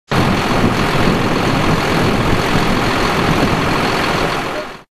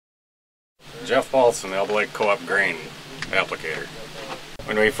Jeff Paulson, Elbow Lake Co-op grain applicator.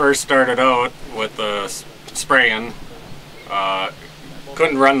 When we first started out with the spraying,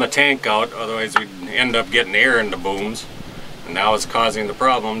 couldn't run the tank out, otherwise we'd end up getting air in the booms. And now it's causing the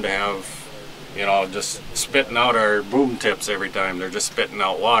problem to have, you know, just spitting out our boom tips every time. They're just spitting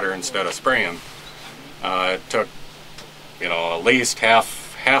out water instead of spraying. It took, you know, at least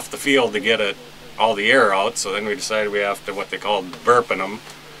half the field to get all the air out. So then we decided we have to, what they call burping them,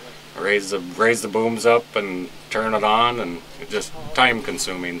 raise the booms up and turn it on, and it's just time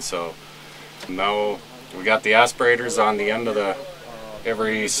consuming. So now we got the aspirators on the end of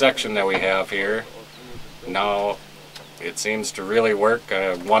every section that we have here. Now it seems to really work.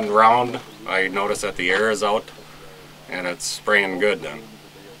 One round I notice that the air is out and it's spraying good then.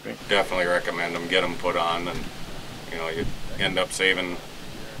 Definitely recommend them, get them put on, and you know, you end up saving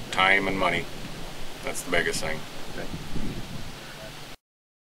time and money. That's the biggest thing. Okay.